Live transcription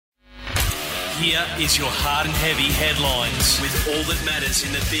Here is your hard and heavy headlines with all that matters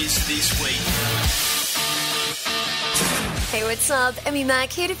in the biz this week. Hey, what's up? Emmy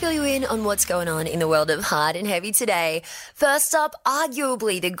Mac here to fill you in on what's going on in the world of hard and heavy today. First up,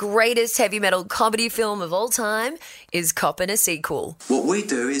 arguably the greatest heavy metal comedy film of all time is copping a sequel. What we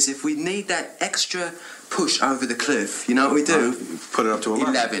do is if we need that extra push over the cliff, you know what we do? Put it up to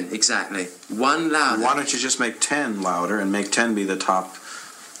 11. 11, exactly. One louder. Why don't you just make 10 louder and make 10 be the top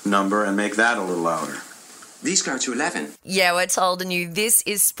number and make that a little louder? These go to 11. Yeah, we're told a new This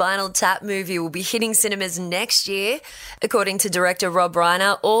Is Spinal Tap movie will be hitting cinemas next year. According to director Rob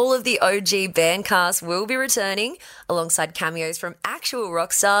Reiner, all of the OG band cast will be returning, alongside cameos from actual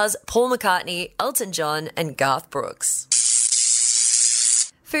rock stars Paul McCartney, Elton John and Garth Brooks.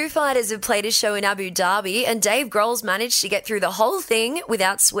 Foo Fighters have played a show in Abu Dhabi and Dave Grohl's managed to get through the whole thing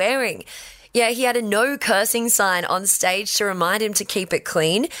without swearing. Yeah, he had a no cursing sign on stage to remind him to keep it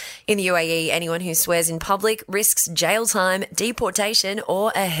clean. In the UAE, anyone who swears in public risks jail time, deportation,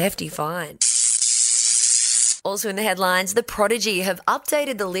 or a hefty fine. Also in the headlines, The Prodigy have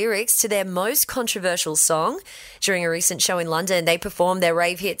updated the lyrics to their most controversial song. During a recent show in London, they performed their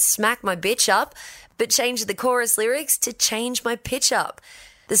rave hit Smack My Bitch Up, but changed the chorus lyrics to Change My Pitch Up.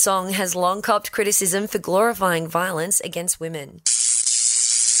 The song has long copped criticism for glorifying violence against women.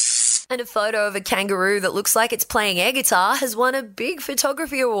 And a photo of a kangaroo that looks like it's playing air guitar has won a big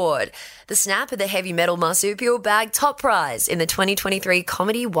photography award. The snap of the heavy metal marsupial bagged top prize in the 2023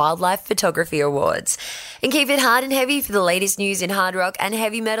 Comedy Wildlife Photography Awards. And keep it hard and heavy for the latest news in hard rock and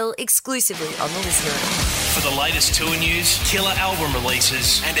heavy metal exclusively on the Listener app. For the latest tour news, killer album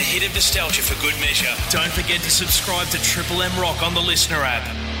releases, and a hit of nostalgia for good measure, don't forget to subscribe to Triple M Rock on the Listener app.